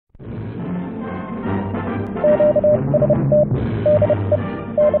Hello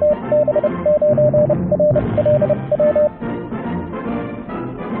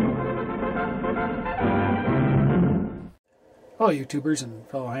YouTubers and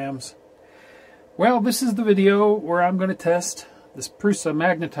fellow hams. Well, this is the video where I'm going to test this Prusament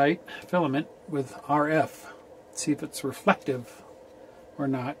magnetite filament with RF. See if it's reflective or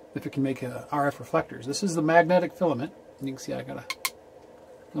not, if it can make RF reflectors. This is the magnetic filament. You can see I got a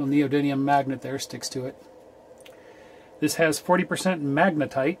little neodymium magnet there, sticks to it. This has 40%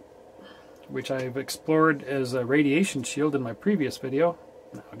 magnetite, which I've explored as a radiation shield in my previous video.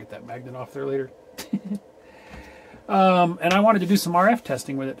 I'll get that magnet off there later. And I wanted to do some RF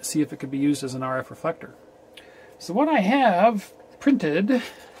testing with it to see if it could be used as an RF reflector. So what I have printed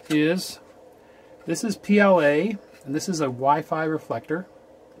is, this is PLA, and this is a Wi-Fi reflector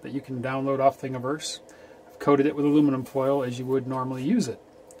that you can download off Thingiverse. I've coated it with aluminum foil as you would normally use it.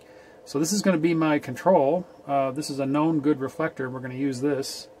 So this is going to be my control. This is a known good reflector. We're going to use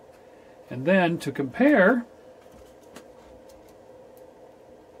this. And then to compare,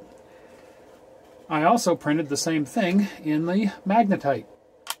 I also printed the same thing in the magnetite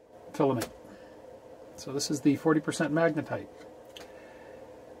filament. So this is the 40% magnetite.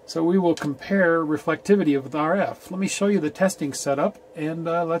 So we will compare reflectivity of the RF. Let me show you the testing setup, and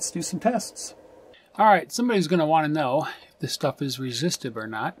let's do some tests. Alright, somebody's going to want to know if this stuff is resistive or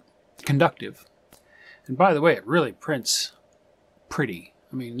not. Conductive. And by the way, it really prints pretty.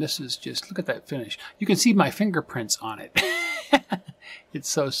 I mean, this is just, look at that finish. You can see my fingerprints on it. It's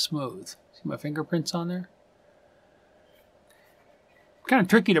so smooth. See my fingerprints on there? Kind of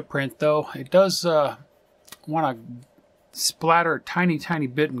tricky to print though. It does want to splatter a tiny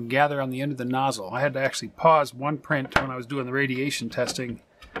bit and gather on the end of the nozzle. I had to actually pause one print when I was doing the radiation testing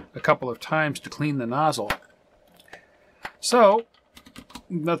a couple of times to clean the nozzle. So,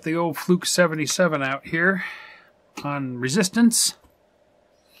 we've got the old Fluke 77 out here on resistance.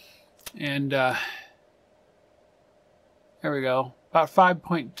 And there we go. About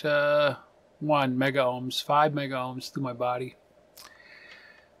 5.1 mega ohms, 5 mega ohms through my body.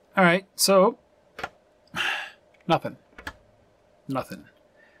 Alright, so nothing.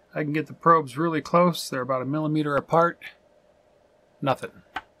 I can get the probes really close. They're about 1 millimeter apart. Nothing.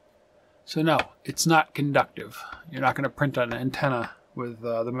 So no, it's not conductive. You're not going to print an antenna with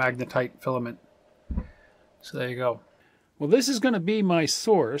the magnetite filament. So there you go. Well, this is going to be my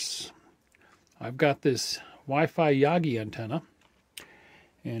source. I've got this Wi-Fi Yagi antenna.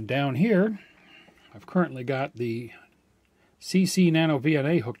 And down here, I've currently got the CC Nano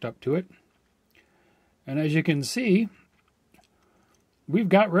VNA hooked up to it. And as you can see, we've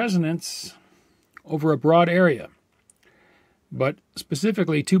got resonance over a broad area. But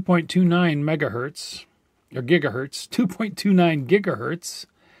specifically 2.29 megahertz, or gigahertz, 2.29 gigahertz,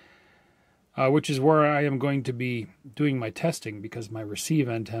 which is where I am going to be doing my testing because my receive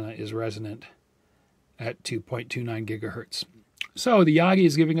antenna is resonant at 2.29 gigahertz. So the Yagi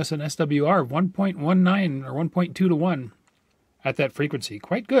is giving us an SWR of 1.19 or 1.2 to 1 at that frequency.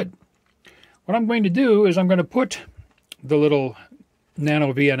 Quite good. What I'm going to do is I'm going to put the little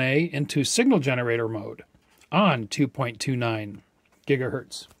Nano VNA into signal generator mode on 2.29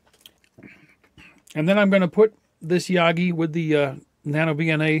 gigahertz. And then I'm going to put this Yagi with the Nano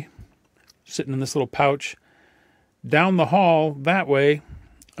VNA sitting in this little pouch down the hall that way,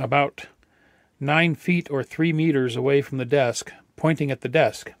 about 9 feet or 3 meters away from the desk, pointing at the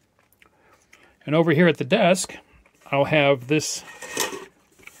desk. And over here at the desk, I'll have this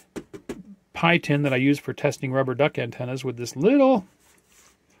pie tin that I use for testing rubber duck antennas with this little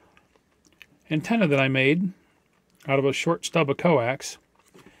antenna that I made out of a short stub of coax.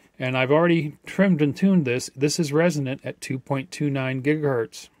 And I've already trimmed and tuned this. This is resonant at 2.29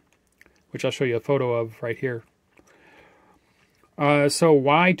 gigahertz, which I'll show you a photo of right here. So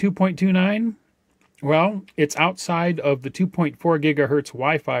why 2.29? Well, it's outside of the 2.4 gigahertz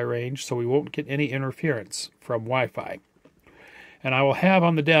Wi-Fi range, so we won't get any interference from Wi-Fi. And I will have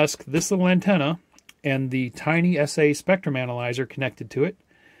on the desk this little antenna and the tiny SA spectrum analyzer connected to it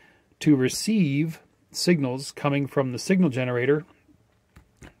to receive signals coming from the signal generator,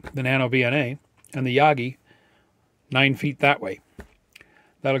 the Nano VNA, and the Yagi 9 feet that way.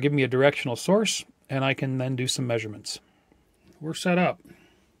 That'll give me a directional source, and I can then do some measurements. We're set up.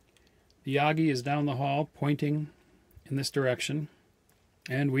 The Yagi is down the hall, pointing in this direction,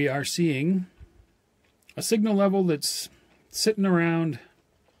 and we are seeing a signal level that's sitting around,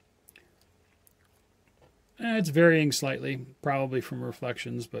 it's varying slightly, probably from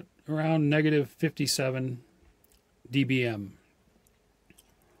reflections, but around negative 57 dBm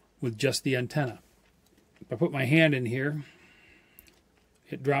with just the antenna. If I put my hand in here,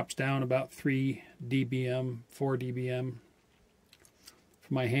 it drops down about 3 dBm, 4 dBm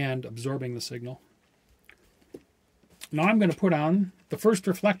from my hand absorbing the signal. Now I'm going to put on the first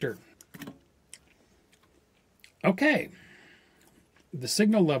reflector. Okay, the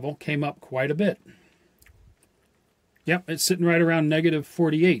signal level came up quite a bit. Yep, it's sitting right around negative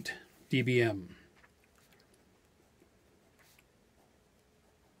 48 dBm.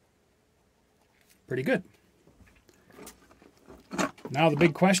 Pretty good. Now the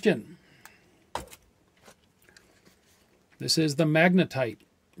big question. This is the magnetite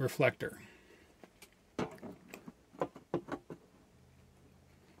reflector.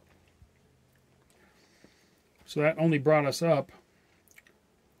 So that only brought us up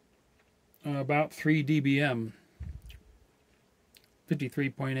about 3 dBm.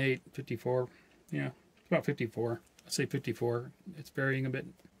 53.8, 54. Yeah, about 54. Let's say 54. It's varying a bit.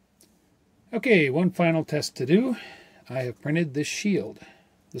 Okay, one final test to do. I have printed this shield.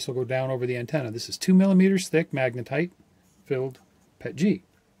 This will go down over the antenna. This is 2 millimeters thick magnetite filled PETG.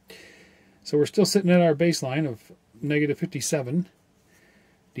 So we're still sitting at our baseline of negative 57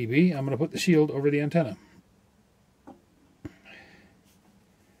 dB. I'm going to put the shield over the antenna.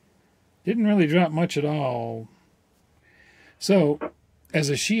 Didn't really drop much at all. So, as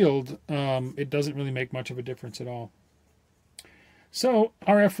a shield, it doesn't really make much of a difference at all. So,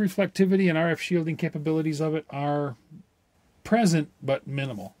 RF reflectivity and RF shielding capabilities of it are present but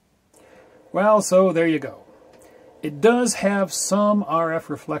minimal. Well, so there you go. It does have some RF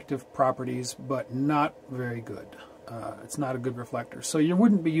reflective properties, but not very good. It's not a good reflector. So you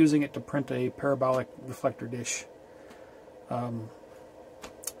wouldn't be using it to print a parabolic reflector dish.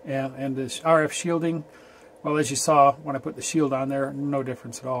 And this RF shielding, well, as you saw when I put the shield on there, no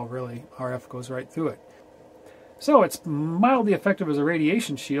difference at all, really. RF goes right through it. So it's mildly effective as a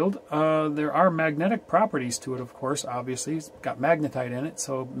radiation shield. There are magnetic properties to it, of course, obviously. It's got magnetite in it,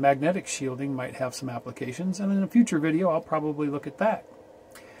 so magnetic shielding might have some applications. And in a future video, I'll probably look at that.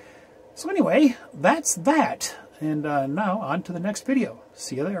 So anyway, that's that. And now on to the next video.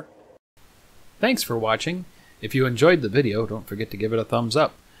 See you there. Thanks for watching. If you enjoyed the video, don't forget to give it a thumbs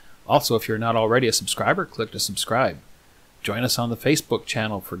up. Also, if you're not already a subscriber, click to subscribe. Join us on the Facebook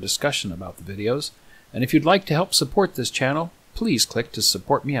channel for discussion about the videos. And if you'd like to help support this channel, please click to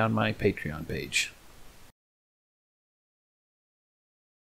support me on my Patreon page.